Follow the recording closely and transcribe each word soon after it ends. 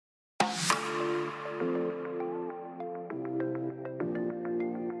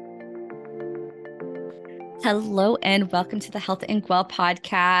Hello and welcome to the Health and Well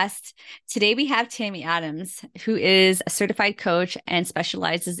podcast. Today we have Tammy Adams, who is a certified coach and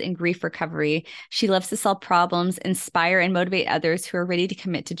specializes in grief recovery. She loves to solve problems, inspire, and motivate others who are ready to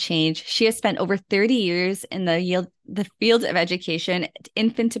commit to change. She has spent over 30 years in the field of education,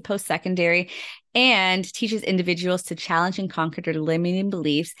 infant to post-secondary, and teaches individuals to challenge and conquer their limiting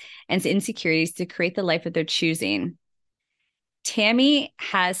beliefs and insecurities to create the life of their choosing. Tammy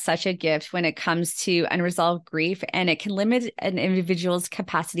has such a gift when it comes to unresolved grief, and it can limit an individual's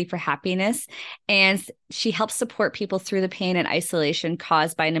capacity for happiness. And she helps support people through the pain and isolation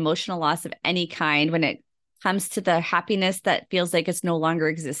caused by an emotional loss of any kind when it comes to the happiness that feels like it's no longer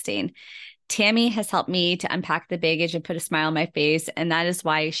existing. Tammy has helped me to unpack the baggage and put a smile on my face. And that is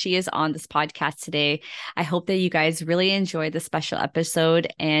why she is on this podcast today. I hope that you guys really enjoy this special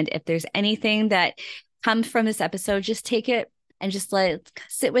episode. And if there's anything that comes from this episode, just take it and just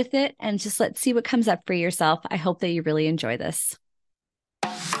sit with it and just let's see what comes up for yourself. I hope that you really enjoy this.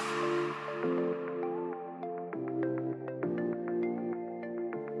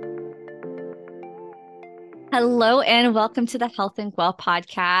 Hello and welcome to the Health and Well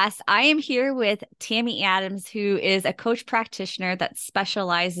podcast. I am here with Tammy Adams, who is a coach practitioner that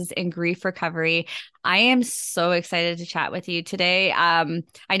specializes in grief recovery. I am so excited to chat with you today. I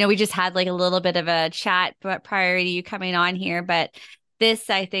know we just had like a little bit of a chat prior to you coming on here, but this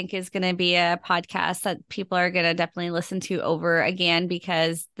I think is going to be a podcast that people are going to definitely listen to over again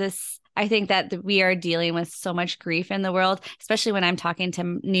because I think that we are dealing with so much grief in the world, especially when I'm talking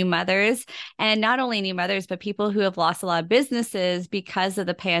to new mothers, and not only new mothers, but people who have lost a lot of businesses because of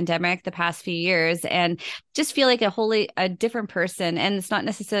the pandemic the past few years and just feel like a different person. And it's not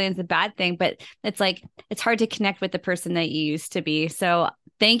necessarily a bad thing, but it's hard to connect with the person that you used to be. So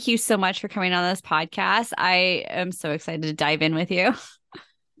thank you so much for coming on this podcast. I am so excited to dive in with you.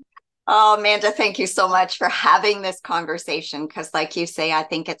 Oh, Amanda, thank you so much for having this conversation because, like you say, I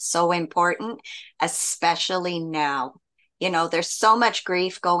think it's so important, especially now. There's so much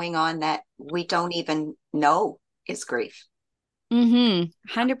grief going on that we don't even know is grief.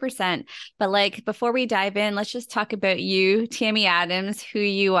 100%. But before we dive in, let's just talk about you, Tammy Adams, who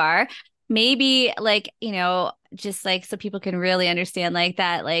you are. Maybe just so people can really understand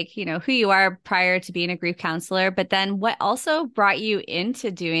that, who you are prior to being a grief counselor, but then what also brought you into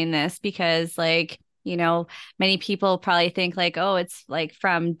doing this? Because many people probably think oh, it's like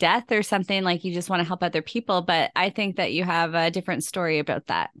from death or something, like you just want to help other people. But I think that you have a different story about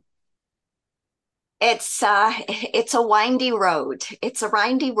that. It's a windy road. It's a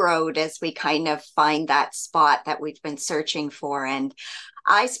windy road as we kind of find that spot that we've been searching for. And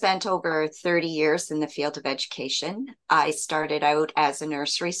I spent over 30 years in the field of education. I started out as a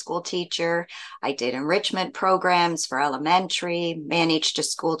nursery school teacher. I did enrichment programs for elementary, managed a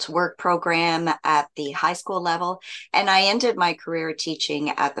school to work program at the high school level, and I ended my career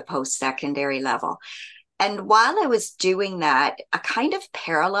teaching at the post-secondary level. And while I was doing that, a kind of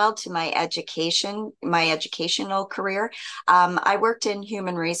parallel to my educational career, I worked in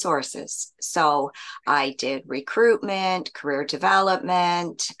human resources. So I did recruitment, career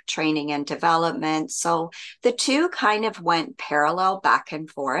development, training and development. So the two kind of went parallel back and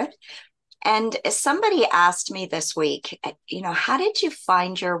forth. And somebody asked me this week, how did you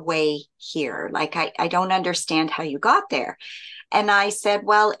find your way here? I don't understand how you got there. And I said,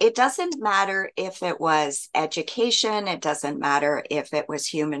 well, it doesn't matter if it was education, it doesn't matter if it was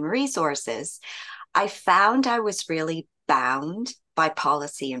human resources. I found I was really bound by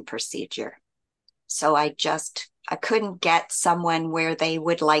policy and procedure. So I couldn't get someone where they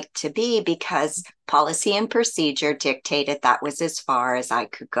would like to be because policy and procedure dictated that was as far as I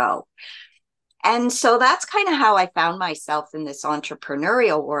could go. And so that's kind of how I found myself in this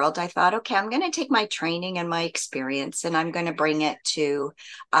entrepreneurial world. I thought, okay, I'm going to take my training and my experience and I'm going to bring it to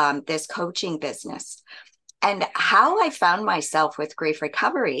this coaching business. And how I found myself with grief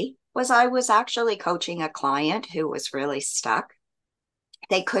recovery was I was actually coaching a client who was really stuck.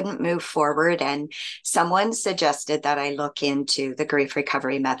 They couldn't move forward, and someone suggested that I look into the grief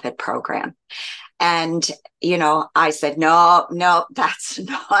recovery method program. And, I said, no, that's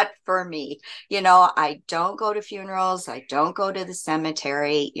not for me. I don't go to funerals. I don't go to the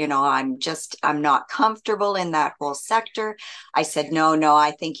cemetery. I'm not comfortable in that whole sector. I said, no,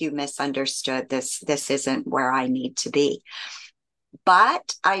 I think you misunderstood this. This isn't where I need to be.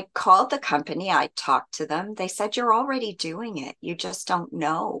 But I called the company. I talked to them. They said, you're already doing it. You just don't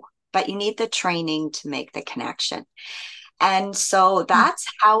know, but you need the training to make the connection. And so that's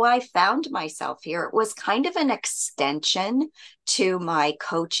how I found myself here. It was kind of an extension to my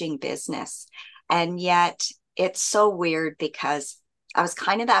coaching business. And yet it's so weird because I was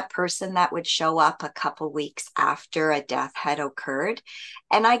kind of that person that would show up a couple weeks after a death had occurred.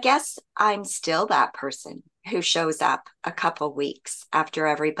 And I guess I'm still that person who shows up a couple weeks after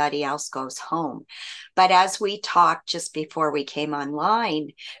everybody else goes home. But as we talked just before we came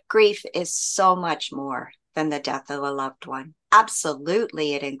online, grief is so much more than the death of a loved one.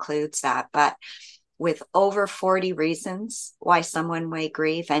 Absolutely, it includes that. But with over 40 reasons why someone may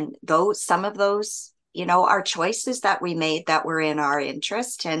grieve, and those, some of those, are choices that we made that were in our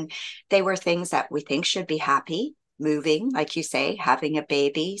interest, and they were things that we think should be happy, moving, like you say, having a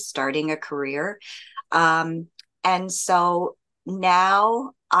baby, starting a career. And so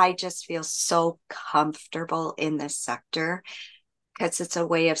now I just feel so comfortable in this sector because it's a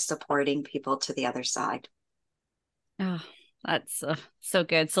way of supporting people to the other side. Oh, that's so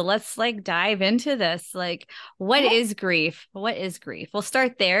good. So let's like dive into this. Like, what Yeah. is grief? What is grief? We'll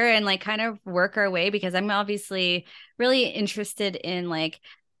start there and like kind of work our way because I'm obviously really interested in like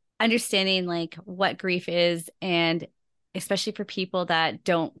understanding like what grief is, and especially for people that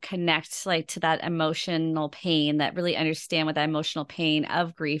don't connect like to that emotional pain, that really understand what that emotional pain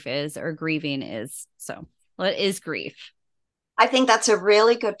of grief is or grieving is. So what is grief? I think that's a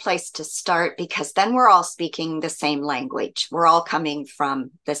really good place to start because then we're all speaking the same language. We're all coming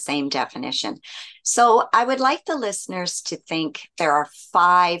from the same definition. So I would like the listeners to think there are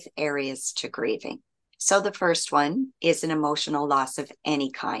 5 areas to grieving. So the first one is an emotional loss of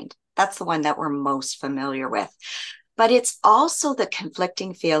any kind. That's the one that we're most familiar with. But it's also the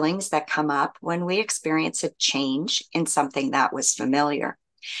conflicting feelings that come up when we experience a change in something that was familiar.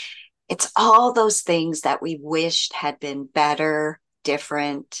 It's all those things that we wished had been better,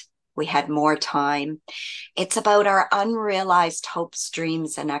 different. We had more time. It's about our unrealized hopes,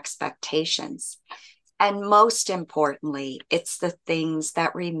 dreams, and expectations. And most importantly, it's the things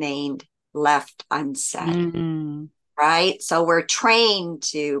that remained left unsaid, Mm, right? So we're trained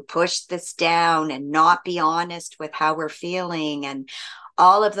to push this down and not be honest with how we're feeling. And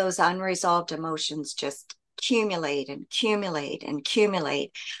all of those unresolved emotions just accumulate and accumulate and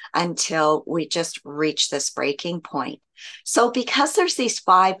accumulate until we just reach this breaking point. So, because there's these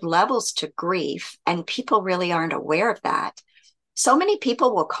 5 levels to grief, and people really aren't aware of that, so many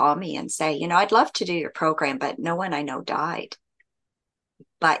people will call me and say, I'd love to do your program, but no one I know died.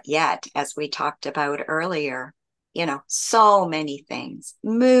 But yet, as we talked about earlier, so many things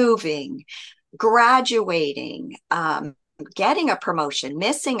moving, graduating, getting a promotion,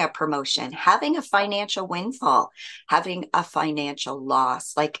 missing a promotion, having a financial windfall, having a financial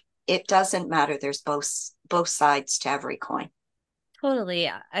loss. Like it doesn't matter. There's both sides to every coin.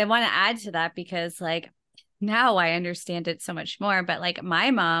 totally. I want to add to that because like now I understand it so much more. But like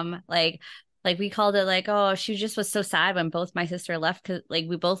my mom, like we called it like, oh, she just was so sad when both my sister left because like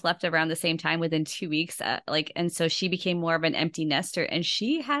we both left around the same time within 2 weeks. Like, and so she became more of an empty nester and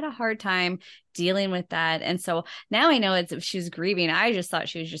she had a hard time dealing with that. And so now I know it's she was grieving. I just thought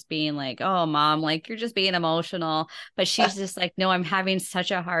she was just being like, oh, mom, like you're just being emotional. But she's just like, no, I'm having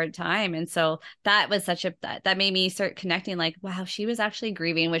such a hard time. And so that was such a that made me start connecting like, wow, she was actually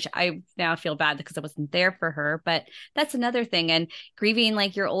grieving, which I now feel bad because I wasn't there for her. But that's another thing. And grieving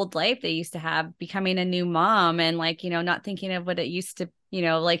like your old life they used to have, becoming a new mom and like, not thinking of what it used to,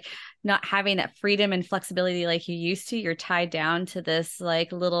 like not having that freedom and flexibility like you used to. You're tied down to this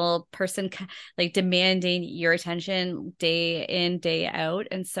like little person like demanding your attention day in, day out.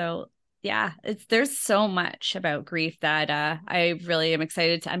 And so yeah, there's so much about grief that I really am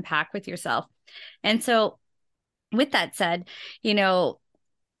excited to unpack with yourself. And so with that said, you know,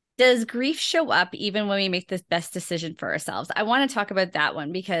 does grief show up even when we make the best decision for ourselves? I want to talk about that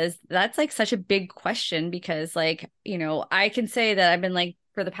one because that's like such a big question because like, I can say that I've been like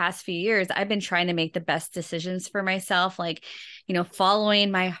for the past few years, I've been trying to make the best decisions for myself, like, following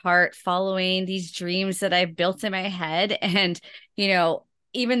my heart, following these dreams that I've built in my head. And, you know,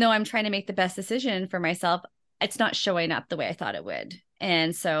 even though I'm trying to make the best decision for myself, it's not showing up the way I thought it would.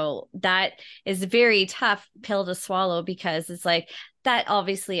 And so that is a very tough pill to swallow because it's like that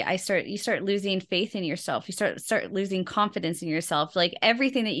obviously you start losing faith in yourself. You start losing confidence in yourself. Like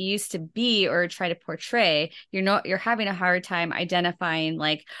everything that you used to be or try to portray, you're having a hard time identifying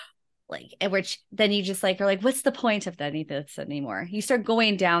like which then you just like are like, what's the point of any of this anymore? You start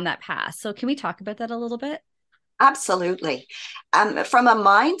going down that path. So can we talk about that a little bit? Absolutely. From a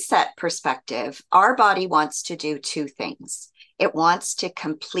mindset perspective, our body wants to do 2 things. It wants to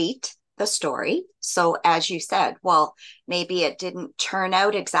complete the story. So, as you said, well, maybe it didn't turn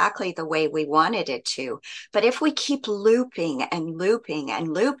out exactly the way we wanted it to. But if we keep looping and looping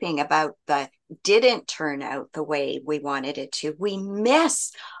and looping about the didn't turn out the way we wanted it to, we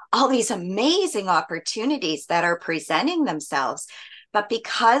miss all these amazing opportunities that are presenting themselves But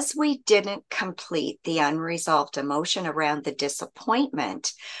because we didn't complete the unresolved emotion around the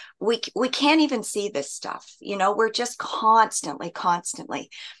disappointment, we can't even see this stuff. We're just constantly.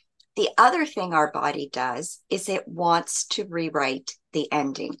 The other thing our body does is it wants to rewrite the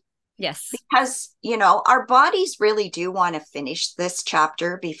ending. Yes. Because, our bodies really do want to finish this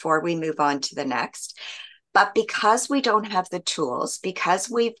chapter before we move on to the next. But because we don't have the tools, because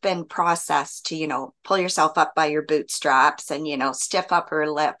we've been processed to, pull yourself up by your bootstraps and, stiff upper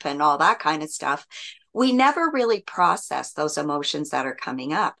lip and all that kind of stuff, we never really process those emotions that are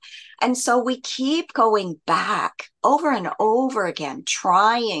coming up. And so we keep going back over and over again,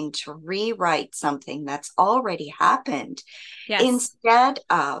 trying to rewrite something that's already happened Yes. instead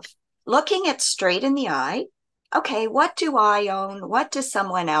of looking it straight in the eye. Okay, what do I own? What does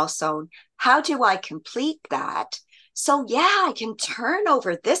someone else own? How do I complete that? So, yeah, I can turn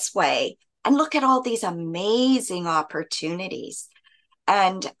over this way and look at all these amazing opportunities.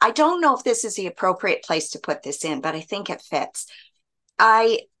 And I don't know if this is the appropriate place to put this in, but I think it fits.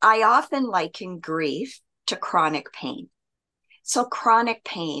 I often liken grief to chronic pain. So chronic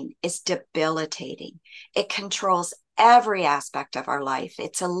pain is debilitating. It controls every aspect of our life.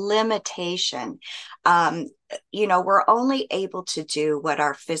 It's a limitation. Um, we're only able to do what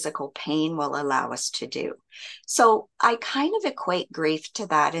our physical pain will allow us to do. So I kind of equate grief to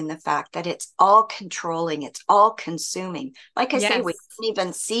that in the fact that it's all controlling, it's all consuming. Like I say, we Yes. can't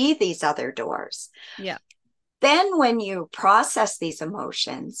even see these other doors. Yeah. Then when you process these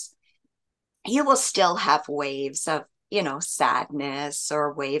emotions, you will still have waves of sadness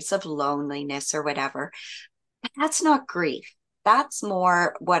or waves of loneliness or whatever. But that's not grief. That's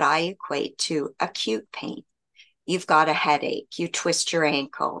more what I equate to acute pain. You've got a headache, you twist your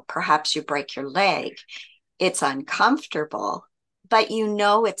ankle, perhaps you break your leg. It's uncomfortable, but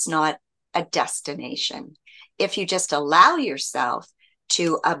it's not a destination. If you just allow yourself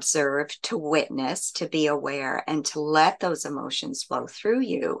to observe, to witness, to be aware, and to let those emotions flow through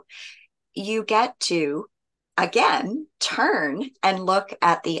you, you get to again turn and look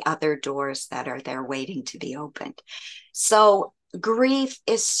at the other doors that are there waiting to be opened. So grief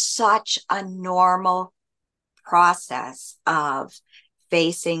is such a normal process of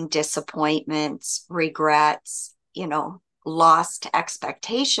facing disappointments, regrets, lost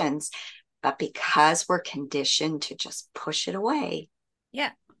expectations. But because we're conditioned to just push it away.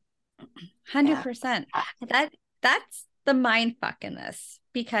 Yeah. Yeah. 100%. That's the mind fuck in this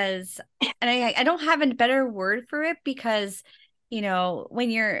because and I don't have a better word for it because when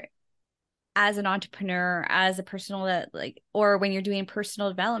you're as an entrepreneur, as a personal that like or when you're doing personal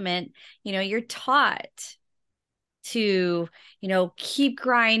development, you're taught to keep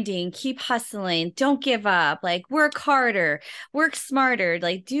grinding, keep hustling, don't give up, like work harder, work smarter,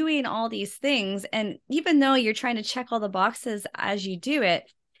 like doing all these things. And even though you're trying to check all the boxes as you do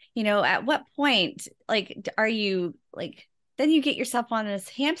it, at what point like are you like then you get yourself on this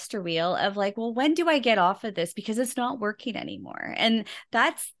hamster wheel of like, well, when do I get off of this because it's not working anymore? And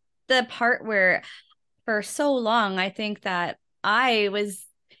that's the part where for so long I think that I was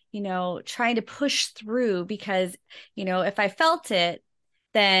trying to push through because, if I felt it,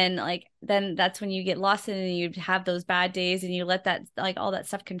 then that's when you get lost in it and you have those bad days and you let that, like all that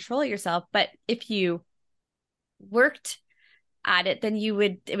stuff control yourself. But if you worked at it, then it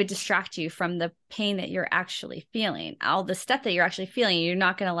would distract you from the pain that you're actually feeling. All the stuff that you're actually feeling, you're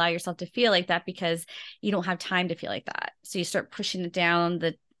not going to allow yourself to feel like that because you don't have time to feel like that. So you start pushing it down,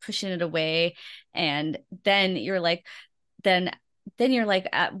 pushing it away. And then you're like, then you're like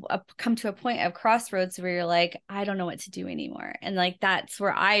come to a point of crossroads where you're like, I don't know what to do anymore. And like that's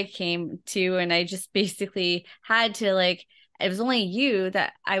where I came to, and I just basically had to like, it was only you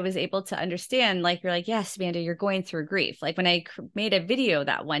that I was able to understand. Like you're like, yes, Amanda, you're going through grief. Like when I made a video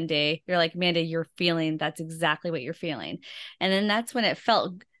that one day, you're like, Amanda, you're feeling, that's exactly what you're feeling. And then that's when it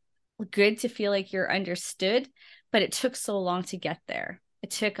felt good to feel like you're understood, but it took so long to get there. It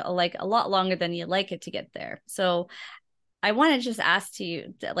took like a lot longer than you like it to get there. So I want to just ask to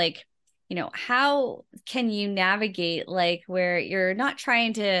you that, like, how can you navigate like where you're not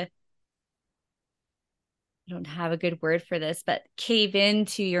trying to, I don't have a good word for this, but cave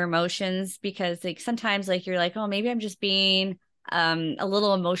into your emotions because like sometimes like you're like, oh, maybe I'm just being a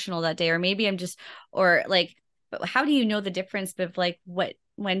little emotional that day, or maybe I'm just, or like, but how do you know the difference of like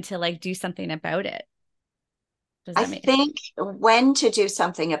when to like do something about it? Does I that make think when to do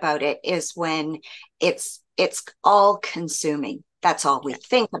something about it is when it's all consuming. That's all we yeah.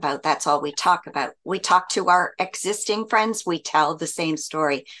 think about. That's all we talk about. We talk to our existing friends, we tell the same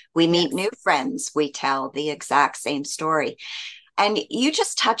story. We meet Yes. new friends, we tell the exact same story. And you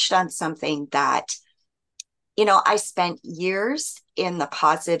just touched on something that I spent years in the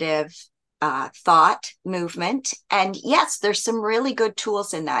positive thought movement. And yes, there's some really good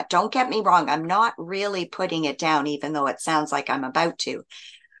tools in that. Don't get me wrong. I'm not really putting it down, even though it sounds like I'm about to.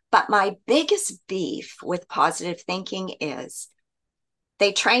 But my biggest beef with positive thinking is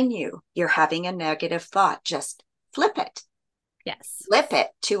they train you. You're having a negative thought. Just flip it, Yes. flip it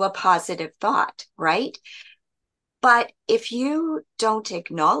to a positive thought, right? But if you don't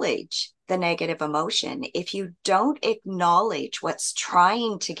acknowledge the negative emotion, if you don't acknowledge what's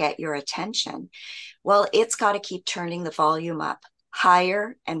trying to get your attention, well, it's got to keep turning the volume up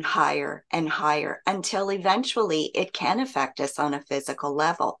higher and higher and higher until eventually it can affect us on a physical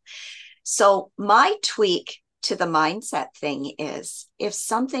level. So, my tweak to the mindset thing is if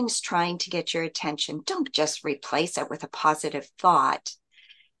something's trying to get your attention, don't just replace it with a positive thought.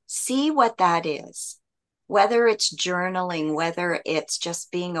 See what that is, whether it's journaling, whether it's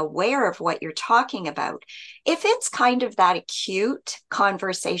just being aware of what you're talking about. If it's kind of that acute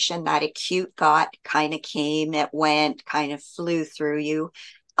conversation, that acute thought kind of came, it went, kind of flew through you.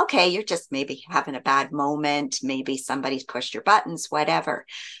 Okay, you're just maybe having a bad moment. Maybe somebody's pushed your buttons, whatever.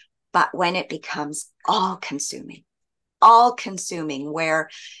 But when it becomes all consuming, where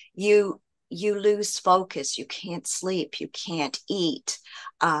you you lose focus, you can't sleep, you can't eat,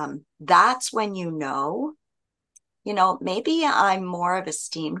 that's when maybe I'm more of a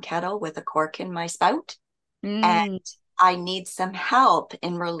steam kettle with a cork in my spout, and Mm. I need some help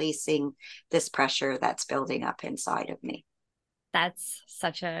in releasing this pressure that's building up inside of me. That's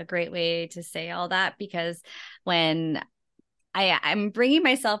such a great way to say all that, because when I'm bringing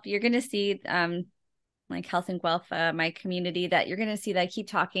myself, you're going to see like Health and Wealth, my community, that you're going to see that I keep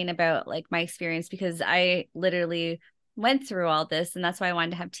talking about like my experience, because I literally went through all this. And that's why I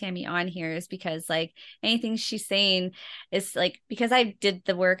wanted to have Tammy on here, is because like anything she's saying is like, because I did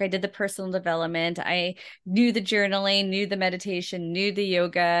the work, I did the personal development, I knew the journaling, knew the meditation, knew the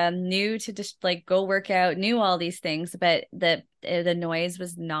yoga, knew to just like go work out, knew all these things, but the noise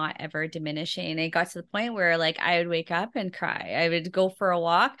was not ever diminishing. It got to the point where like I would wake up and cry. I would go for a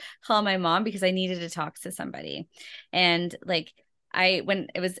walk, call my mom because I needed to talk to somebody. And like when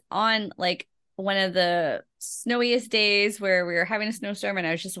it was on like one of the snowiest days where we were having a snowstorm, and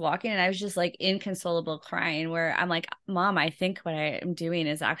I was just walking and I was just like inconsolable crying, where I'm like, Mom, I think what I am doing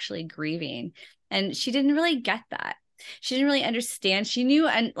is actually grieving. And she didn't really get that. She didn't really understand. She knew,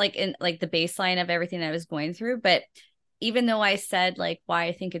 and like in like the baseline of everything I was going through, but even though I said like why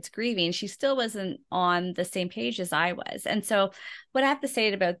I think it's grieving, she still wasn't on the same page as I was. And so what I have to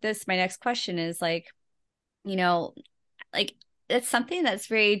say about this, my next question is like, you know, like it's something that's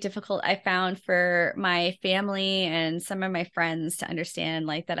very difficult, I found, for my family and some of my friends to understand,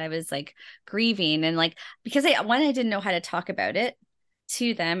 like that I was like grieving. And like, because I didn't know how to talk about it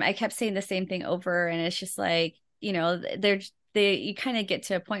to them, I kept saying the same thing over, and it's just like, you kind of get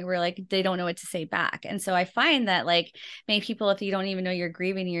to a point where like they don't know what to say back. And so I find that like many people, if you don't even know you're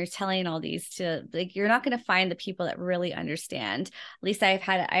grieving, you're telling all these to, like, you're not going to find the people that really understand. At least I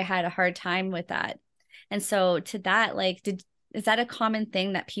had a hard time with that. And so to that, like, is that a common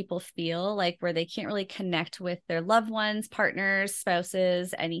thing that people feel like, where they can't really connect with their loved ones, partners,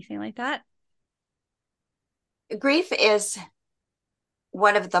 spouses, anything like that? Grief is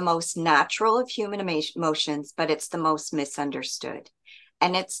one of the most natural of human emotions, but it's the most misunderstood.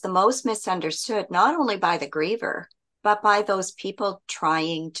 And it's the most misunderstood not only by the griever, but by those people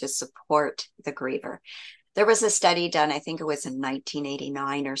trying to support the griever. There was a study done, I think it was in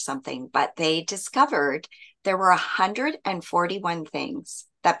 1989 or something, but they discovered there were 141 things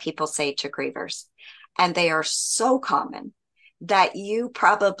that people say to grievers, and they are so common that you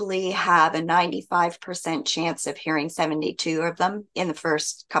probably have a 95% chance of hearing 72 of them in the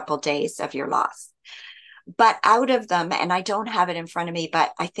first couple of days of your loss. But out of them, and I don't have it in front of me,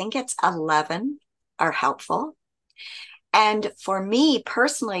 but I think it's 11 are helpful. And for me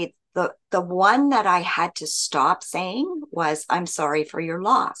personally, the one that I had to stop saying was, I'm sorry for your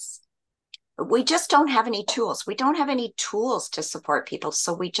loss. We just don't have any tools. We don't have any tools to support people.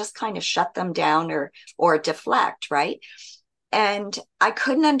 So we just kind of shut them down or deflect, right? And I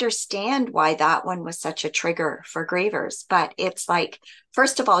couldn't understand why that one was such a trigger for grievers. But it's like,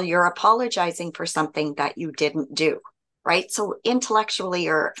 first of all, you're apologizing for something that you didn't do, right? So intellectually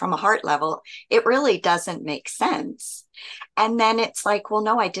or from a heart level, it really doesn't make sense. And then it's like, well,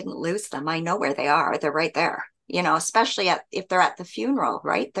 no, I didn't lose them. I know where they are. They're right there. Especially if they're at the funeral,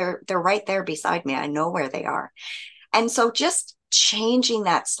 right? They're right there beside me. I know where they are. And so just changing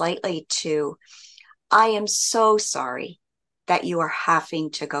that slightly to, I am so sorry that you are having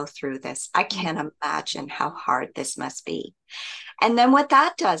to go through this. I can't imagine how hard this must be. And then what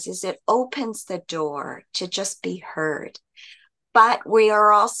that does is it opens the door to just be heard. But we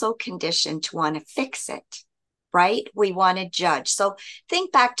are also conditioned to want to fix it, right? We want to judge. So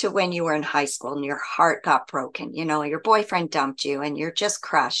think back to when you were in high school and your heart got broken. You know, your boyfriend dumped you and you're just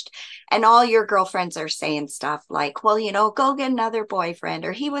crushed. And all your girlfriends are saying stuff like, well, you know, go get another boyfriend,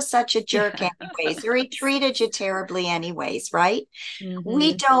 or he was such a jerk Yeah. anyways, or he treated you terribly anyways, right?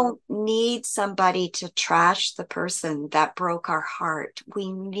 We Mm-hmm. don't need somebody to trash the person that broke our heart.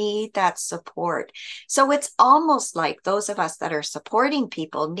 We need that support. So it's almost like those of us that are supporting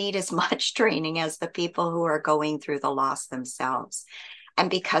people need as much training as the people who are going through the loss themselves. And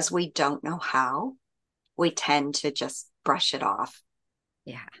because we don't know how, we tend to just brush it off.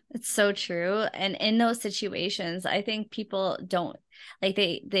 Yeah, it's so true. And in those situations, I think people don't like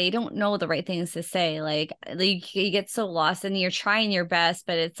they don't know the right things to say. Like you get so lost and you're trying your best,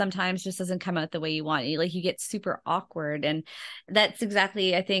 but it sometimes just doesn't come out the way you want. Like you get super awkward. And that's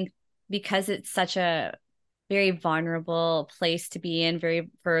exactly, I think, because it's such a very vulnerable place to be in, very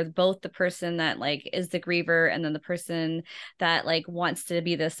for both the person that like is the griever and then the person that like wants to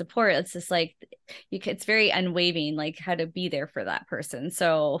be the support. It's just like it's very unwavering, like how to be there for that person.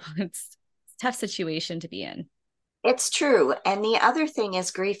 So it's a tough situation to be in. It's true. And the other thing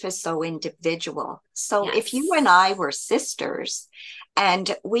is, grief is so individual. So if you and Yes. I were sisters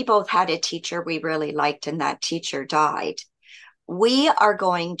and we both had a teacher we really liked and that teacher died, we are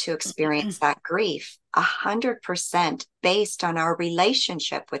going to experience that grief 100% based on our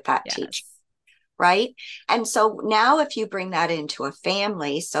relationship with that teacher, Yes. right? And so now if you bring that into a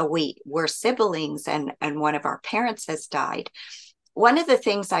family, so we're siblings and one of our parents has died, one of the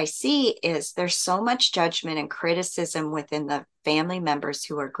things I see is there's so much judgment and criticism within the family members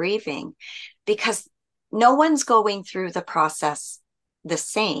who are grieving because no one's going through the process the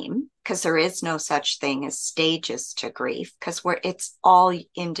same, because there is no such thing as stages to grief, because it's all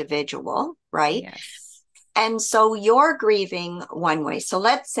individual, right? Yes. And so you're grieving one way. So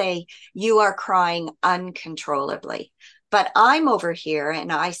let's say you are crying uncontrollably, but I'm over here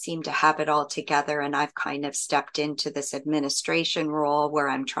and I seem to have it all together. And I've kind of stepped into this administration role where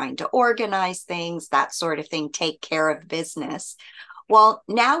I'm trying to organize things, that sort of thing, take care of business. Well,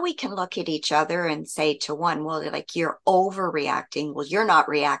 now we can look at each other and say to one, well, like you're overreacting. Well, you're not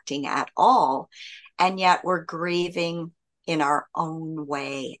reacting at all. And yet we're grieving in our own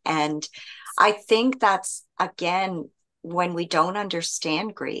way. And I think that's, again, when we don't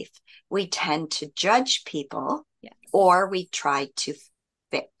understand grief, we tend to judge people Yes. or we try to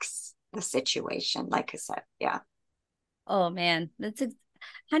fix the situation. Like I said, yeah. Oh man,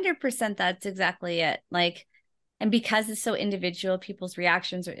 100%. That's exactly it. Like, and because it's so individual, people's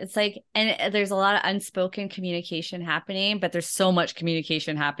reactions are, it's like, and there's a lot of unspoken communication happening, but there's so much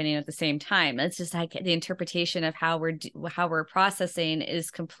communication happening at the same time. It's just like the interpretation of how we're processing is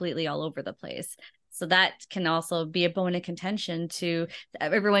completely all over the place. So that can also be a bone of contention to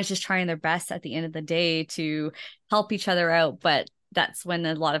everyone's just trying their best at the end of the day to help each other out. But that's when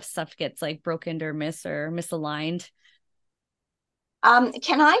a lot of stuff gets like broken or misaligned.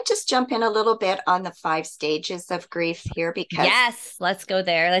 Can I just jump in a little bit on the 5 stages of grief here? Because Yes, let's go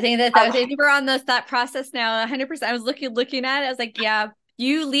there. I okay, think we're on this that process now. 100%. I was looking at it. I was like, yeah,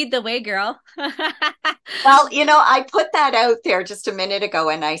 you lead the way, girl. well, I put that out there just a minute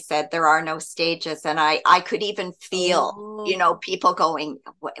ago and I said there are no stages. And I could even feel, Oh, people going,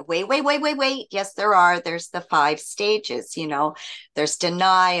 wait, wait, wait, wait, wait. Yes, there are. There's the 5 stages, there's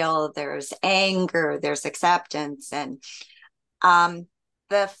denial, there's anger, there's acceptance. And um,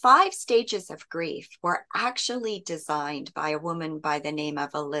 the 5 stages of grief were actually designed by a woman by the name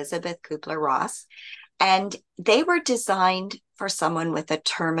of Elizabeth Kubler-Ross. And they were designed for someone with a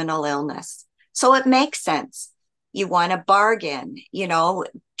terminal illness. So it makes sense. You want to bargain,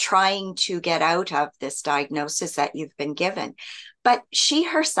 trying to get out of this diagnosis that you've been given. But she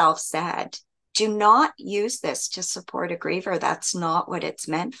herself said, do not use this to support a griever. That's not what it's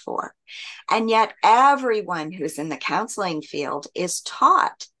meant for. And yet, everyone who's in the counseling field is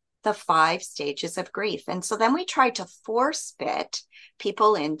taught the 5 stages of grief. And so then we try to force fit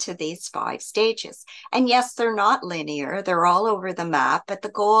people into these 5 stages. And yes, they're not linear, they're all over the map, but the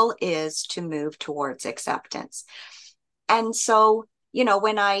goal is to move towards acceptance. And so,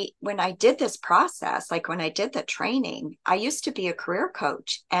 when I did this process, like when I did the training, I used to be a career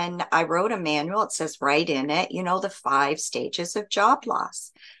coach and I wrote a manual. It says right in it, the 5 stages of job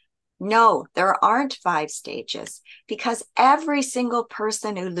loss. No, there aren't 5 stages because every single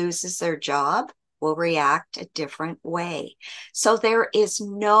person who loses their job will react a different way. So there is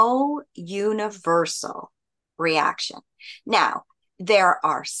no universal reaction. Now, there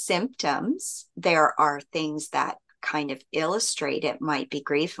are symptoms, there are things that kind of illustrate it might be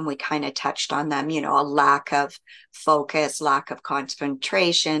grief. And we kind of touched on them, a lack of focus, lack of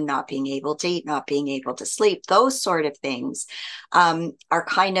concentration, not being able to eat, not being able to sleep, those sort of things are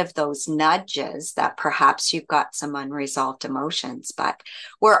kind of those nudges that perhaps you've got some unresolved emotions. But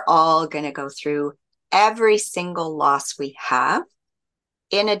we're all going to go through every single loss we have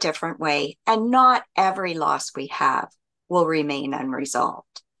in a different way, and not every loss we have will remain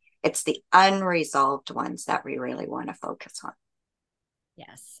unresolved. It's the unresolved ones that we really want to focus on.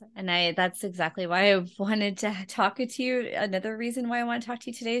 Yes. And that's exactly why I wanted to talk to you. Another reason why I want to talk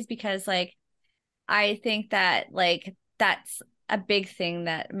to you today is because I think that that's a big thing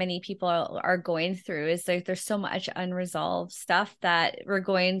that many people are going through, is there's so much unresolved stuff that we're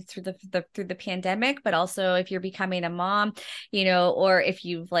going through through the pandemic, but also if you're becoming a mom, or if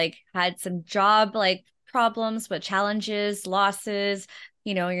you've had some job problems with challenges, losses,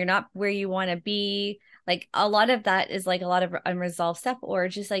 you're not where you want to be. A lot of that is a lot of unresolved stuff, or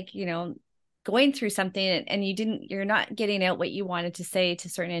just going through something and you're not getting out what you wanted to say to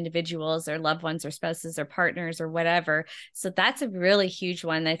certain individuals or loved ones or spouses or partners or whatever. So that's a really huge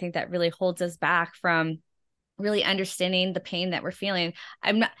one. I think that really holds us back from really understanding the pain that we're feeling.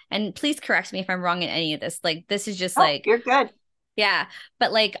 I'm not, and please correct me if I'm wrong in any of this. This is just Oh, you're good. yeah.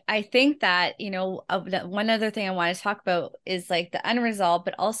 But I think that, one other thing I want to talk about is the unresolved,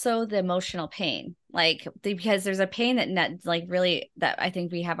 but also the emotional pain. Because there's a pain that really, that I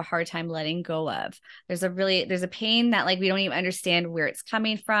think we have a hard time letting go of. There's a pain that we don't even understand where it's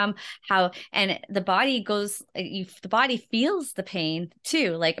coming from, and the body the body feels the pain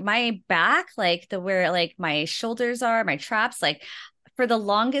too. My back, where my shoulders are, my traps, for the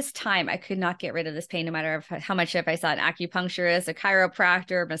longest time, I could not get rid of this pain, no matter how much, if I saw an acupuncturist, a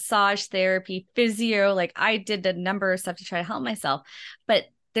chiropractor, massage therapy, physio, I did a number of stuff to try to help myself. But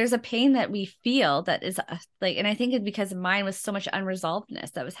there's a pain that we feel that is and I think it's because mine was so much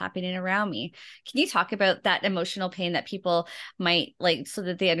unresolvedness that was happening around me. Can you talk about that emotional pain that people might so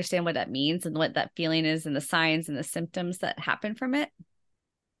that they understand what that means and what that feeling is and the signs and the symptoms that happen from it?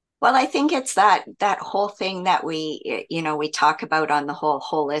 Well, I think it's that whole thing that we talk about on the whole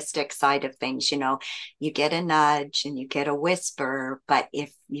holistic side of things. You get a nudge and you get a whisper, but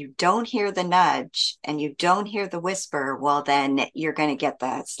if you don't hear the nudge and you don't hear the whisper, well, then you're going to get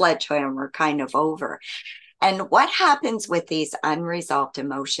the sledgehammer kind of over. And what happens with these unresolved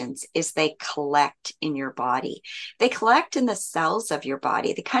emotions is they collect in your body. They collect in the cells of your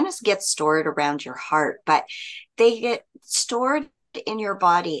body. They kind of get stored around your heart, but they get stored in your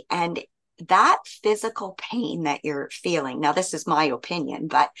body. And that physical pain that you're feeling, now this is my opinion,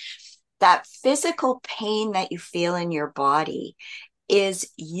 but that physical pain that you feel in your body is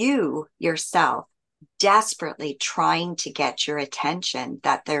you yourself desperately trying to get your attention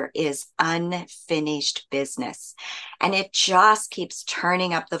that there is unfinished business. And it just keeps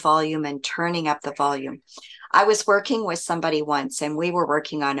turning up the volume and turning up the volume. I was working with somebody once, and we were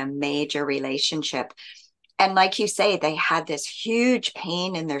working on a major relationship. And like you say, they had this huge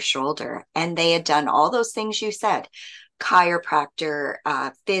pain in their shoulder, and they had done all those things you said, chiropractor,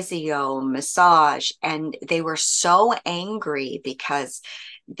 physio, massage, and they were so angry because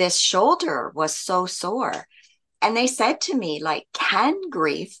this shoulder was so sore. And they said to me, can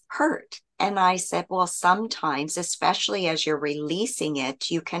grief hurt? And I said, well, sometimes, especially as you're releasing it,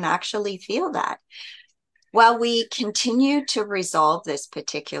 you can actually feel that. Well, we continued to resolve this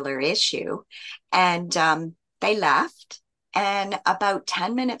particular issue, and they left. And about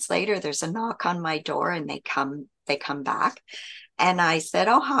 10 minutes later, there's a knock on my door, and they come back. And I said,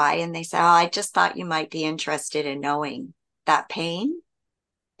 oh, hi. And they said, oh, I just thought you might be interested in knowing that pain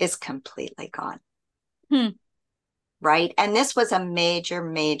is completely gone. Right. And this was a major,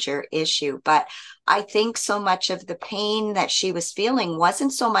 major issue. But I think so much of the pain that she was feeling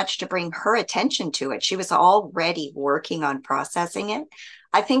wasn't so much to bring her attention to it. She was already working on processing it.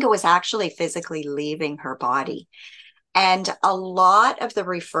 I think it was actually physically leaving her body. And a lot of the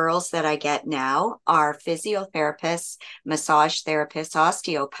referrals that I get now are physiotherapists, massage therapists,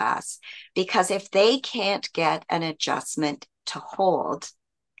 osteopaths, because if they can't get an adjustment to hold,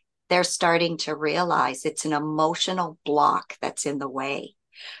 they're starting to realize it's an emotional block that's in the way.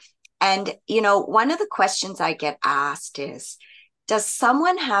 And, one of the questions I get asked is, does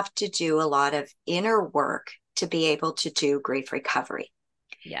someone have to do a lot of inner work to be able to do grief recovery?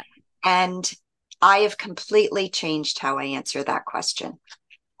 Yeah. And I have completely changed how I answer that question.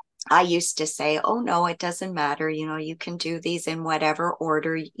 I used to say, oh, no, it doesn't matter. You can do these in whatever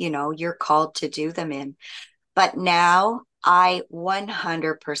order, you're called to do them in. But now I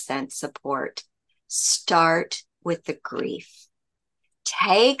 100% support. Start with the grief.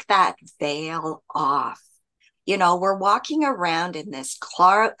 Take that veil off. We're walking around in this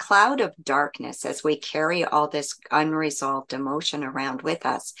cloud of darkness as we carry all this unresolved emotion around with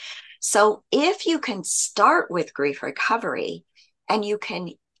us. So if you can start with grief recovery and you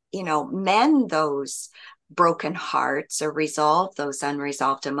can, mend those broken hearts or resolve those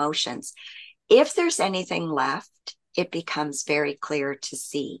unresolved emotions, if there's anything left, it becomes very clear to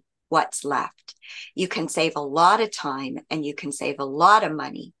see what's left. You can save a lot of time and you can save a lot of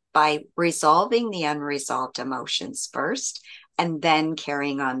money by resolving the unresolved emotions first and then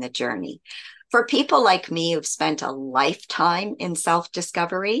carrying on the journey. For people like me who've spent a lifetime in self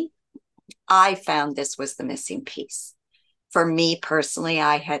discovery, I found this was the missing piece. For me personally,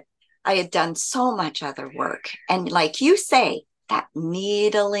 I had done so much other work. And like you say, that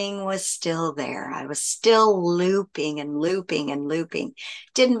needling was still there. I was still looping and looping and looping.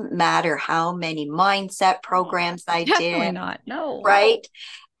 Didn't matter how many mindset Oh, programs I definitely did, not. No. right?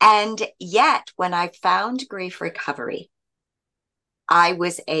 And yet, when I found grief recovery, I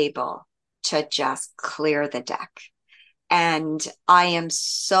was able to just clear the deck. And I am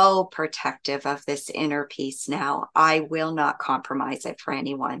so protective of this inner peace now. I will not compromise it for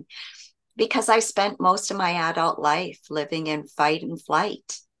anyone because I spent most of my adult life living in fight and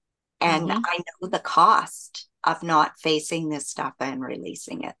flight. And Hmm. I know the cost of not facing this stuff and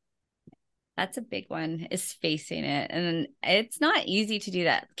releasing it. That's a big one, is facing it. And it's not easy to do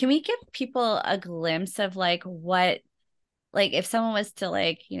that. Can we give people a glimpse of like what, like if someone was to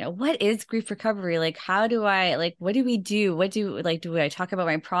like, what is grief recovery? Like, how do I, like, what do we do? What do, like, do I talk about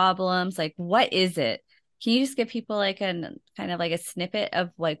my problems? Like, what is it? Can you just give people like an kind of like a snippet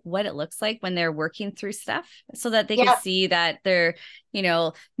of like what it looks like when they're working through stuff so that they could Yeah. see that they're,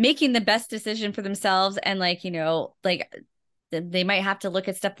 making the best decision for themselves and like, like they might have to look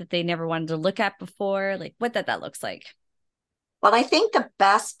at stuff that they never wanted to look at before, like what that looks like. Well, I think the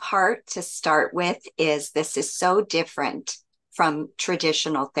best part to start with is this is so different from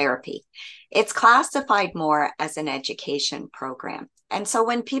traditional therapy. It's classified more as an education program. And so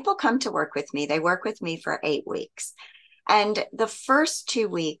when people come to work with me, they work with me for 8 weeks. And the first 2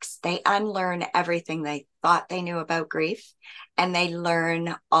 weeks, they unlearn everything they thought they knew about grief and they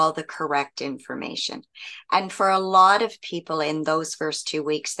learn all the correct information. And for a lot of people in those first 2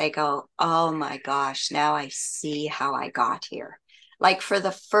 weeks, they go, oh my gosh, now I see how I got here. Like for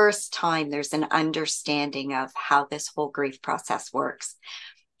the first time, there's an understanding of how this whole grief process works.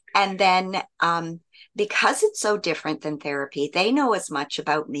 And then because it's so different than therapy, they know as much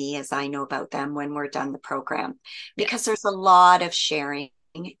about me as I know about them when we're done the program, because Yes. there's a lot of sharing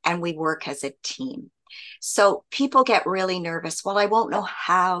and we work as a team. So people get really nervous. Well, I won't know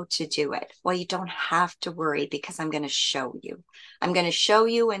how to do it. Well, you don't have to worry because I'm going to show you. I'm going to show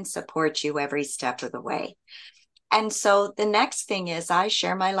you and support you every step of the way. And so the next thing is I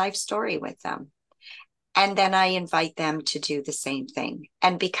share my life story with them. And then I invite them to do the same thing.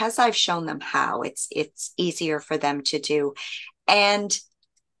 And because I've shown them how, it's easier for them to do. And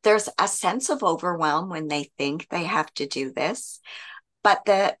there's a sense of overwhelm when they think they have to do this. But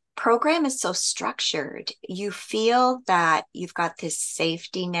the program is so structured. You feel that you've got this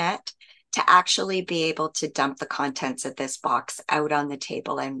safety net to actually be able to dump the contents of this box out on the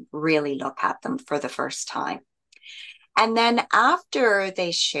table and really look at them for the first time. And then after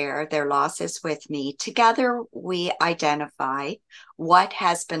they share their losses with me, together we identify what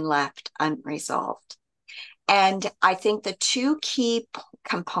has been left unresolved. And I think the two key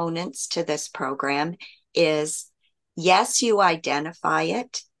components to this program is yes, you identify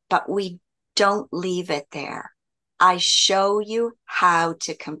it, but we don't leave it there. I show you how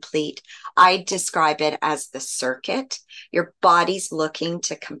to complete. I describe it as the circuit. Your body's looking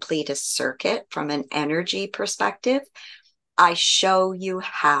to complete a circuit from an energy perspective. I show you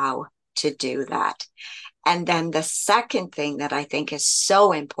how to do that. And then the second thing that I think is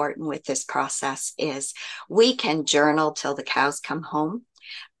so important with this process is we can journal till the cows come home.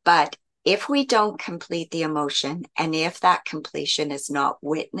 But if we don't complete the emotion, and if that completion is not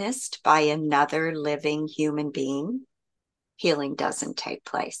witnessed by another living human being, healing doesn't take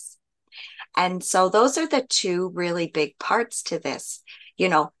place. And so those are the two really big parts to this. You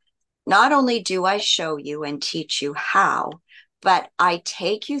know, not only do I show you and teach you how, but I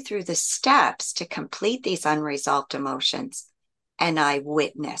take you through the steps to complete these unresolved emotions and I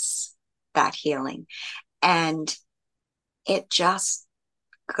witness that healing. And it just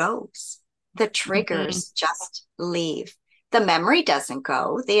goes. The Mhm. triggers just leave. The memory doesn't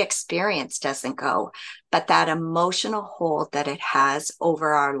go, the experience doesn't go, but that emotional hold that it has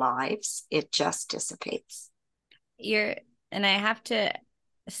over our lives, it just dissipates. You're, and I have to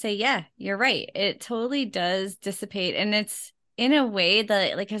say, yeah, you're right. It totally does dissipate. And in a way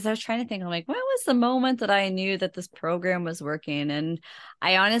that, like, as I was trying to think, I'm like, when was the moment that I knew that this program was working? And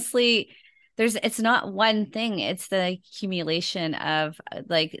I honestly, it's not one thing, it's the accumulation of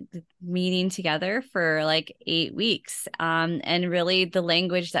like meeting together for like 8 weeks, and really the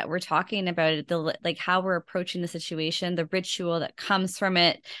language that we're talking about it, the like how we're approaching the situation, the ritual that comes from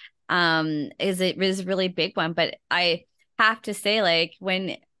it, is a really big one. But I have to say, like,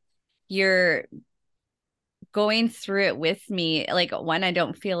 when you're going through it with me, like, one, I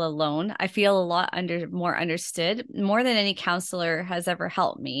don't feel alone. I feel a lot more understood, more than any counselor has ever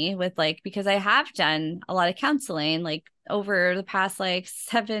helped me with, like, because I have done a lot of counseling like over the past like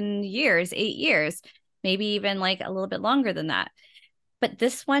 7 years, 8 years, maybe even like a little bit longer than that. But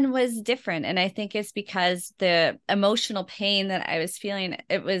this one was different. And I think it's because the emotional pain that I was feeling,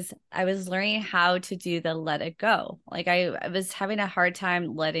 I was learning how to do the let it go. Like I was having a hard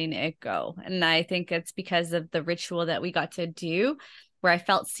time letting it go. And I think it's because of the ritual that we got to do, where I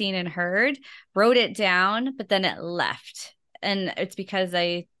felt seen and heard, wrote it down, but then it left. And it's because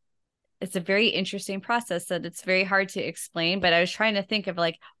it's a very interesting process that it's very hard to explain. But I was trying to think of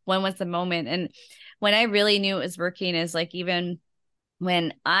like, when was the moment? And when I really knew it was working is like, even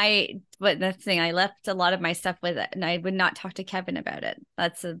but the thing, I left a lot of my stuff with it, and I would not talk to Kevin about it.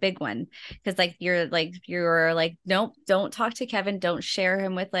 That's a big one. Because you're like, nope, don't talk to Kevin. Don't share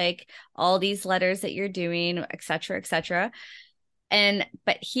him with like all these letters that you're doing, et cetera, et cetera.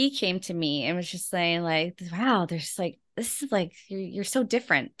 But he came to me and was just saying like, wow, there's like, this is like, you're so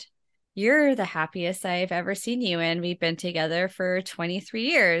different. You're the happiest I've ever seen you. And we've been together for 23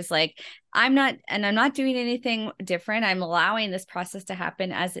 years. Like, I'm not doing anything different. I'm allowing this process to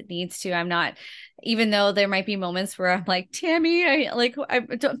happen as it needs to. I'm not, even though there might be moments where I'm like, Tammy, I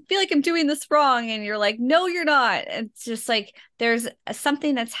don't feel like I'm doing this wrong. And you're like, no, you're not. It's just like, there's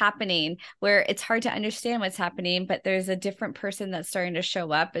something that's happening where it's hard to understand what's happening, but there's a different person that's starting to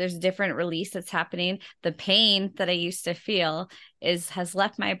show up. There's a different release that's happening. The pain that I used to feel has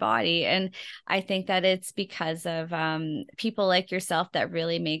left my body. And I think that it's because of people like yourself that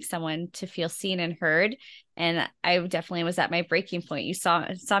really make someone to feel seen and heard. And I definitely was at my breaking point. You saw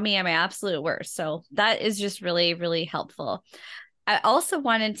me at my absolute worst. So that is just really, really helpful. I also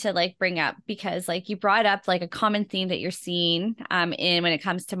wanted to like bring up, because like you brought up like a common theme that you're seeing in when it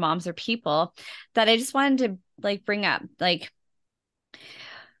comes to moms or people, that I just wanted to like bring up, like,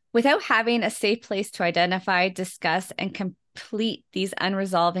 without having a safe place to identify, discuss, and complete these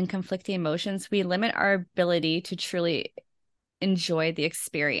unresolved and conflicting emotions, we limit our ability to truly enjoy the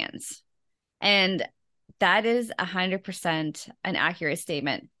experience. And that is 100% an accurate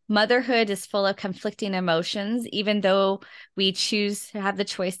statement. Motherhood is full of conflicting emotions, even though we choose to have the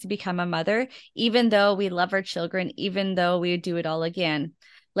choice to become a mother, even though we love our children, even though we do it all again.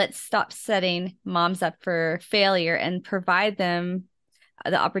 Let's stop setting moms up for failure and provide them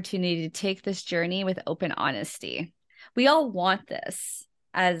the opportunity to take this journey with open honesty. We all want this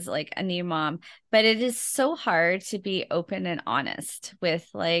as like a new mom, but it is so hard to be open and honest with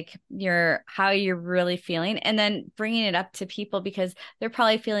like how you're really feeling, and then bringing it up to people, because they're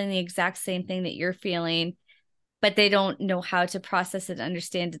probably feeling the exact same thing that you're feeling, but they don't know how to process it and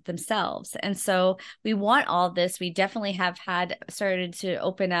understand it themselves. And so we want all this. We definitely have started to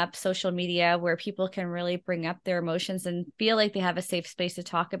open up social media where people can really bring up their emotions and feel like they have a safe space to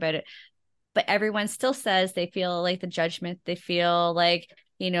talk about it. But everyone still says they feel like the judgment, they feel like,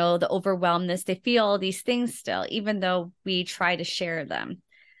 the overwhelmness, they feel all these things still, even though we try to share them.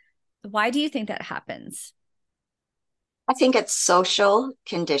 Why do you think that happens? I think it's social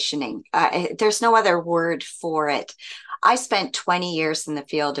conditioning. There's no other word for it. I spent 20 years in the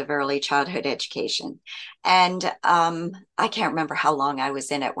field of early childhood education, and I can't remember how long I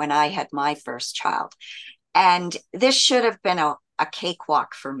was in it when I had my first child. And this should have been a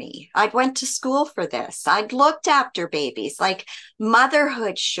cakewalk for me. I'd went to school for this. I'd looked after babies. Like,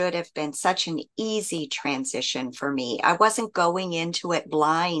 motherhood should have been such an easy transition for me. I wasn't going into it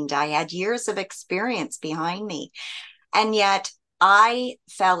blind. I had years of experience behind me. And yet I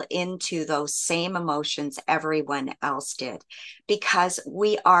fell into those same emotions everyone else did, because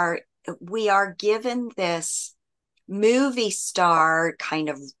we are given this movie star kind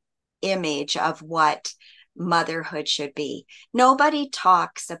of image of what motherhood should be. Nobody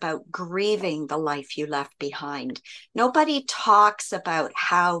talks about grieving the life you left behind. Nobody talks about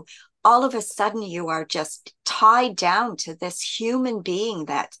how all of a sudden you are just tied down to this human being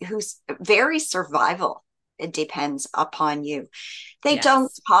whose very survival, it depends upon you. They don't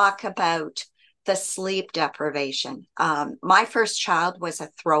Yes. talk about the sleep deprivation. My first child was a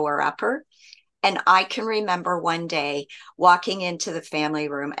thrower upper, And I can remember one day walking into the family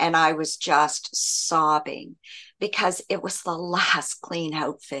room and I was just sobbing because it was the last clean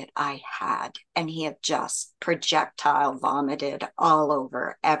outfit I had. And he had just projectile vomited all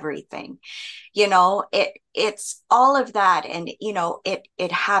over everything. It's all of that. And,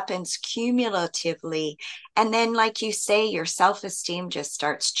 it happens cumulatively. And then, like you say, your self-esteem just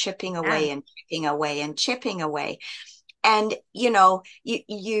starts chipping Yeah. away and chipping away and chipping away. And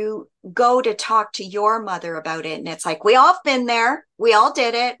you go to talk to your mother about it and it's like, we all been there, we all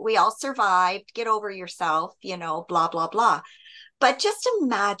did it, we all survived, get over yourself, blah blah blah. But just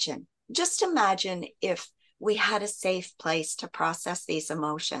imagine if we had a safe place to process these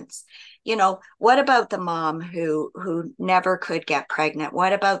emotions. What about the mom who never could get pregnant?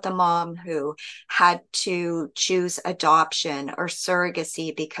 What about the mom who had to choose adoption or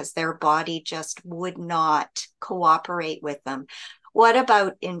surrogacy because their body just would not cooperate with them? What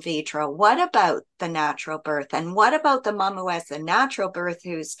about in vitro? What about the natural birth? And what about the mom who has the natural birth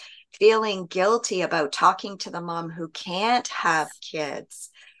who's feeling guilty about talking to the mom who can't have kids,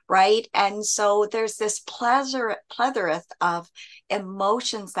 right? And so there's this plethora of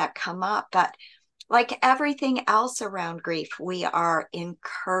emotions that come up. But like everything else around grief, we are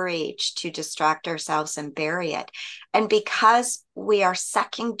encouraged to distract ourselves and bury it. And because we are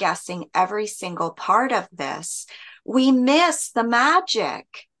second guessing every single part of this, we miss the magic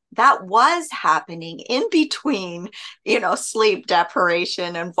that was happening in between, sleep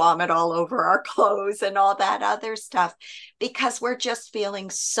deprivation and vomit all over our clothes and all that other stuff, because we're just feeling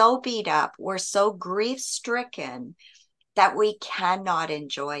so beat up. We're so grief stricken that we cannot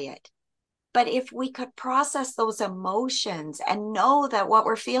enjoy it. But if we could process those emotions and know that what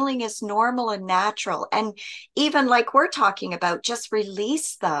we're feeling is normal and natural, and even like we're talking about, just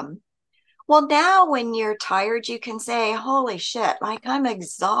release them. Well, now when you're tired, you can say, holy shit, like I'm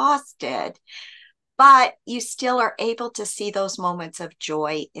exhausted, but you still are able to see those moments of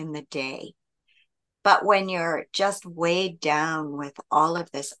joy in the day. But when you're just weighed down with all of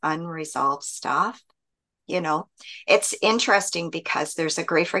this unresolved stuff, you know, it's interesting because there's a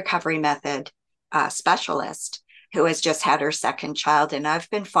grief recovery method specialist who has just had her second child. And I've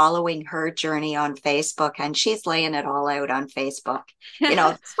been following her journey on Facebook, and she's laying it all out on Facebook. This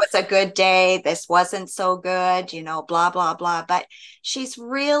was a good day. This wasn't so good, blah, blah, blah. But she's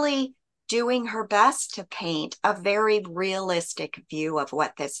really doing her best to paint a very realistic view of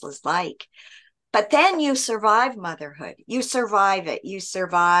what this was like. But then you survive motherhood. You survive it. You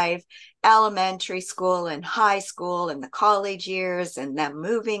survive elementary school and high school and the college years and them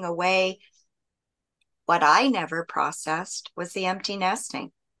moving away. What I never processed was the empty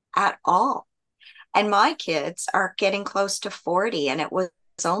nesting at all. And my kids are getting close to 40. And it was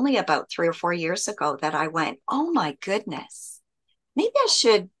only about 3 or 4 years ago that I went, oh my goodness, maybe I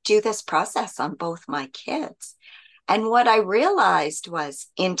should do this process on both my kids. And what I realized was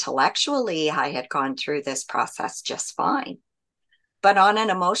intellectually, I had gone through this process just fine. But on an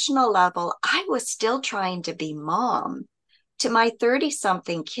emotional level, I was still trying to be mom to my 30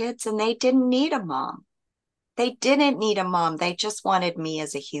 something kids, and they didn't need a mom. They didn't need a mom. They just wanted me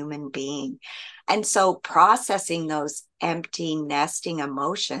as a human being. And so processing those empty nesting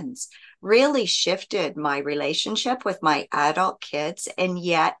emotions really shifted my relationship with my adult kids in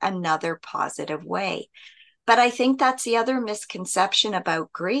yet another positive way. But I think that's the other misconception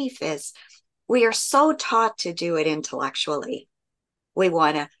about grief is we are so taught to do it intellectually. We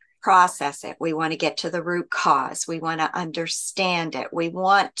want to process it. We want to get to the root cause. We want to understand it. We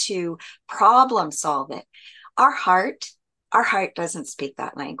want to problem solve it. Our heart, our heart doesn't speak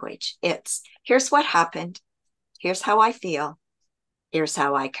that language. It's here's what happened. Here's how I feel. Here's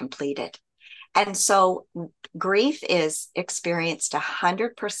how I complete it. And so grief is experienced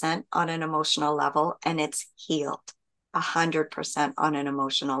 100% on an emotional level, and it's healed 100% on an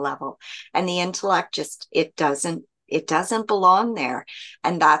emotional level. And the intellect it doesn't belong there.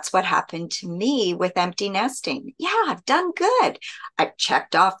 And that's what happened to me with empty nesting. Yeah, I've done good. I've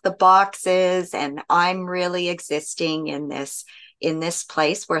checked off the boxes and I'm really existing in this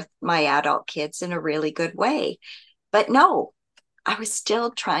place with my adult kids in a really good way. But no, I was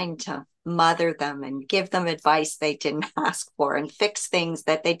still trying to mother them and give them advice they didn't ask for and fix things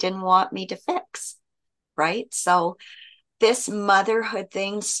that they didn't want me to fix. Right. So this motherhood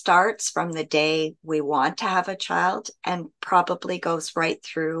thing starts from the day we want to have a child and probably goes right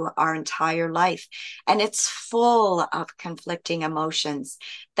through our entire life. And it's full of conflicting emotions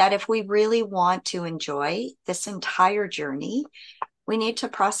that if we really want to enjoy this entire journey, we need to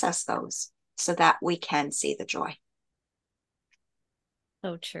process those so that we can see the joy.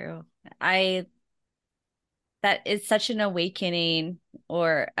 So true. I that is such an awakening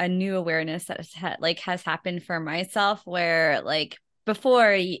or a new awareness that has happened for myself, where like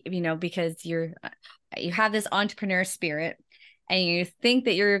before, because you have this entrepreneur spirit and you think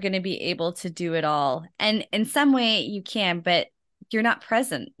that you're going to be able to do it all, and in some way you can, but you're not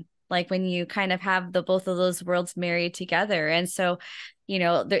present, like when you kind of have the both of those worlds married together. And so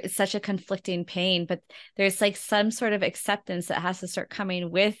there's such a conflicting pain, but there's like some sort of acceptance that has to start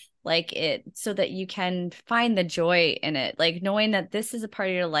coming with like it, so that you can find the joy in it, like knowing that this is a part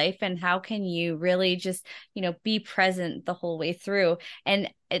of your life, and how can you really just be present the whole way through. And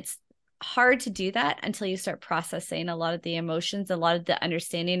it's hard to do that until you start processing a lot of the emotions, a lot of the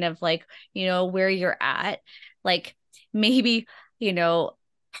understanding of like where you're at. Like maybe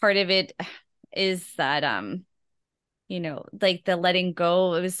part of it is that like the letting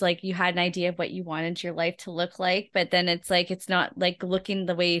go. It was like you had an idea of what you wanted your life to look like, but then it's like it's not like looking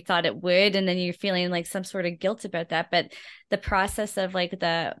the way you thought it would, and then you're feeling like some sort of guilt about that. But the process of like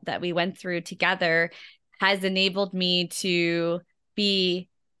that we went through together has enabled me to be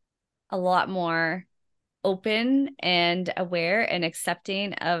a lot more open and aware and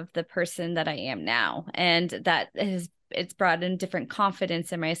accepting of the person that I am now. And that has it's brought in different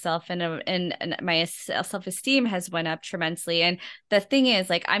confidence in myself, and my self-esteem has went up tremendously. And the thing is,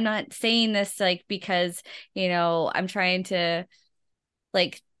 like, I'm not saying this like because I'm trying to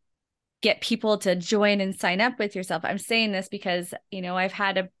like get people to join and sign up with yourself. I'm saying this because, I've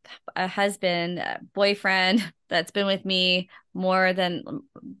had a husband, a boyfriend that's been with me more than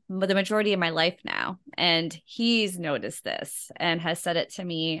the majority of my life now. And he's noticed this and has said it to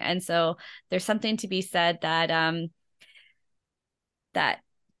me. And so there's something to be said that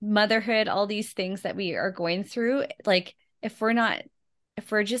motherhood, all these things that we are going through, like if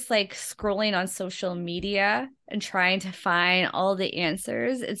we're just like scrolling on social media and trying to find all the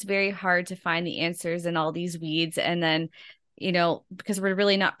answers, it's very hard to find the answers in all these weeds. And then, because we're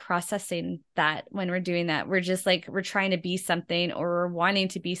really not processing that when we're doing that. We're just like, we're trying to be something, or we're wanting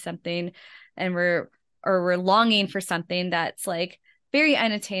to be something, and we're longing for something that's like very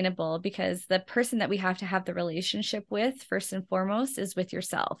unattainable, because the person that we have to have the relationship with first and foremost is with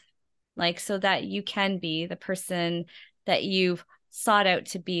yourself. Like, so that you can be the person that you've sought out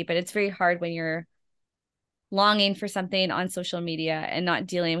to be. But it's very hard when you're longing for something on social media and not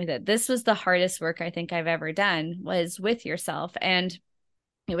dealing with it. This was the hardest work I think I've ever done, was with yourself. And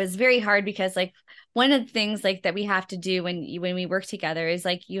it was very hard because like one of the things like that we have to do when we work together is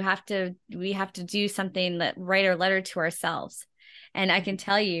like we have to do something, that write a letter to ourselves. And I can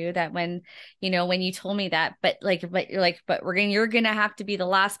tell you that when you told me that, but you're like, but you're gonna have to be the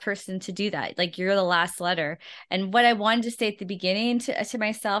last person to do that. Like, you're the last letter. And what I wanted to say at the beginning to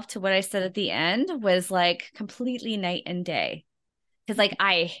myself, to what I said at the end, was like completely night and day. Because like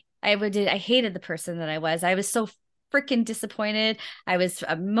I hated the person that I was. I was so freaking disappointed. I was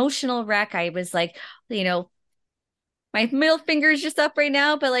emotional wreck. I was like, my middle finger is just up right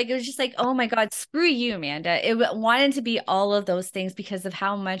now, but like it was just like, oh my God, screw you, Amanda. It wanted to be all of those things because of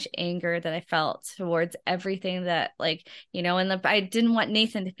how much anger that I felt towards everything that and I didn't want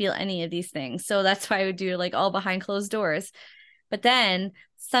Nathan to feel any of these things. So that's why I would do like all behind closed doors. But then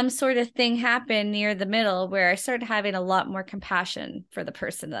some sort of thing happened near the middle where I started having a lot more compassion for the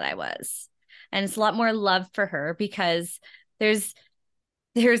person that I was. And it's a lot more love for her, because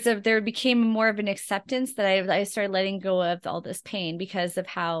there became more of an acceptance that I started letting go of all this pain, because of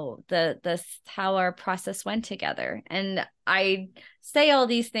how how our process went together. And I say all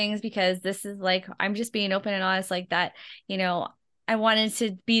these things because this is like, I'm just being open and honest like that. I wanted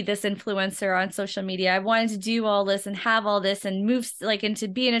to be this influencer on social media. I wanted to do all this and have all this and move like into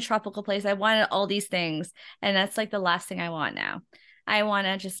be in a tropical place. I wanted all these things. And that's like the last thing I want now. I want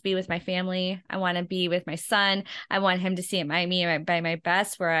to just be with my family. I want to be with my son. I want him to see me by my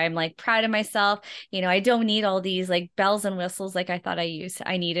best, where I'm like proud of myself. I don't need all these like bells and whistles like I thought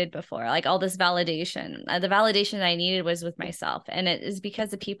I needed before, like all this validation. The validation I needed was with myself. And it is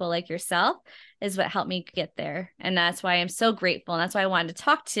because of people like yourself is what helped me get there. And that's why I'm so grateful. And that's why I wanted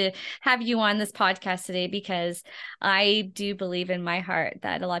to have you on this podcast today, because I do believe in my heart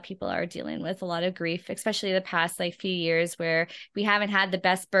that a lot of people are dealing with a lot of grief, especially the past like few years, where we haven't had the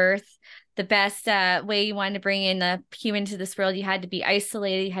best birth, the best way you wanted to bring in a human to this world. You had to be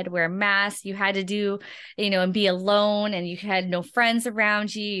isolated, you had to wear a mask, you had to do, and be alone, and you had no friends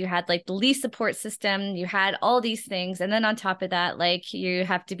around you. You had like the least support system, you had all these things. And then on top of that, like you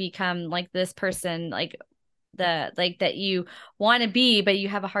have to become like this person, like that you want to be, but you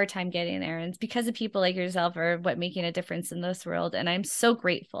have a hard time getting there. And it's because of people like yourself are what making a difference in this world. And I'm so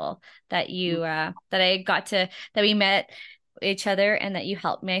grateful that that we met each other and that you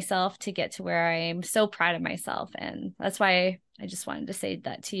helped myself to get to where I'm so proud of myself. And that's why I just wanted to say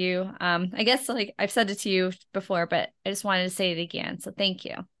that to you. I guess like I've said it to you before, but I just wanted to say it again. So thank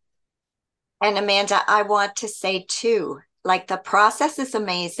you. And Amanda, I want to say too, like the process is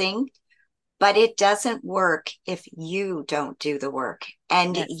amazing, but it doesn't work if you don't do the work.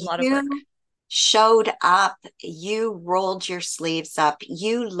 And Yeah, it's a lot of work. you showed up, you rolled your sleeves up,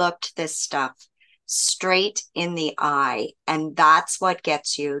 you looked this stuff straight in the eye, and that's what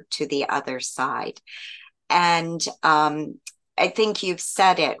gets you to the other side. And I think you've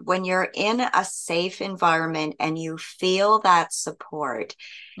said it, when you're in a safe environment and you feel that support,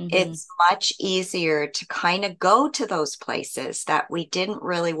 Mm-hmm. it's much easier to kind of go to those places that we didn't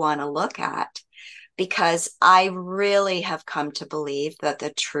really want to look at, because I really have come to believe that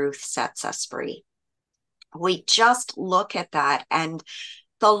the truth sets us free. We just look at that. And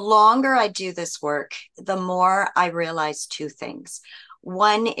the longer I do this work, the more I realize two things.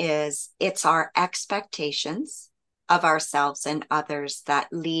 One is it's our expectations of ourselves and others that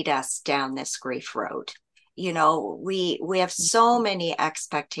lead us down this grief road. You know, we have so many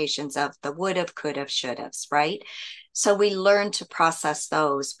expectations of the would have, could have, should have, right? So we learn to process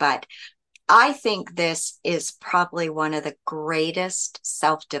those. But I think this is probably one of the greatest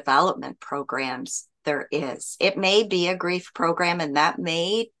self-development programs there is. It may be a grief program, and that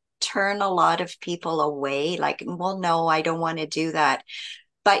may turn a lot of people away, like, well, no, I don't want to do that.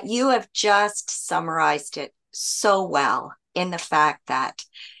 But you have just summarized it so well in the fact that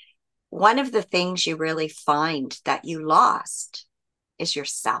one of the things you really find that you lost is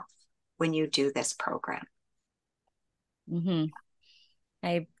yourself when you do this program. Mm-hmm.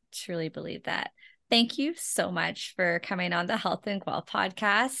 I truly believe that. Thank you so much for coming on the Health and Well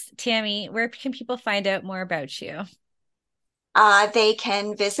podcast. Tammy, where can people find out more about you? They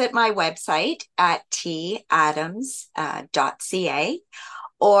can visit my website at tadams.ca,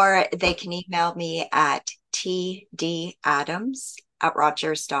 or they can email me at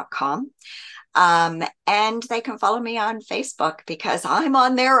tdadams@rogers.com. And they can follow me on Facebook because I'm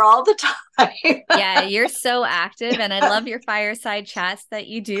on there all the time. Yeah, you're so active, and I love your fireside chats that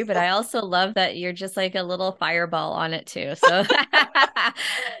you do, but I also love that you're just like a little fireball on it too. So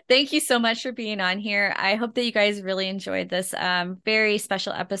thank you so much for being on here. I hope that you guys really enjoyed this very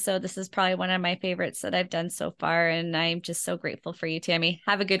special episode. This is probably one of my favorites that I've done so far, and I'm just so grateful for you, Tammy.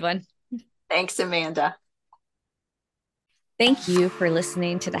 Have a good one. Thanks, Amanda. Thank you for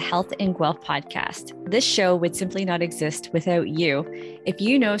listening to the Health and Guelph podcast. This show would simply not exist without you. If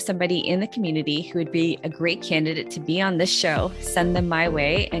you know somebody in the community who would be a great candidate to be on this show, send them my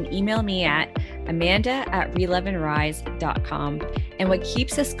way and email me at amanda@reloveandrise.com. And what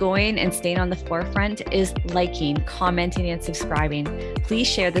keeps us going and staying on the forefront is liking, commenting, and subscribing. Please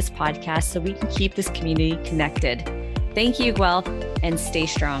share this podcast so we can keep this community connected. Thank you, Guelph, and stay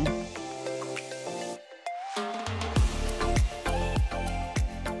strong.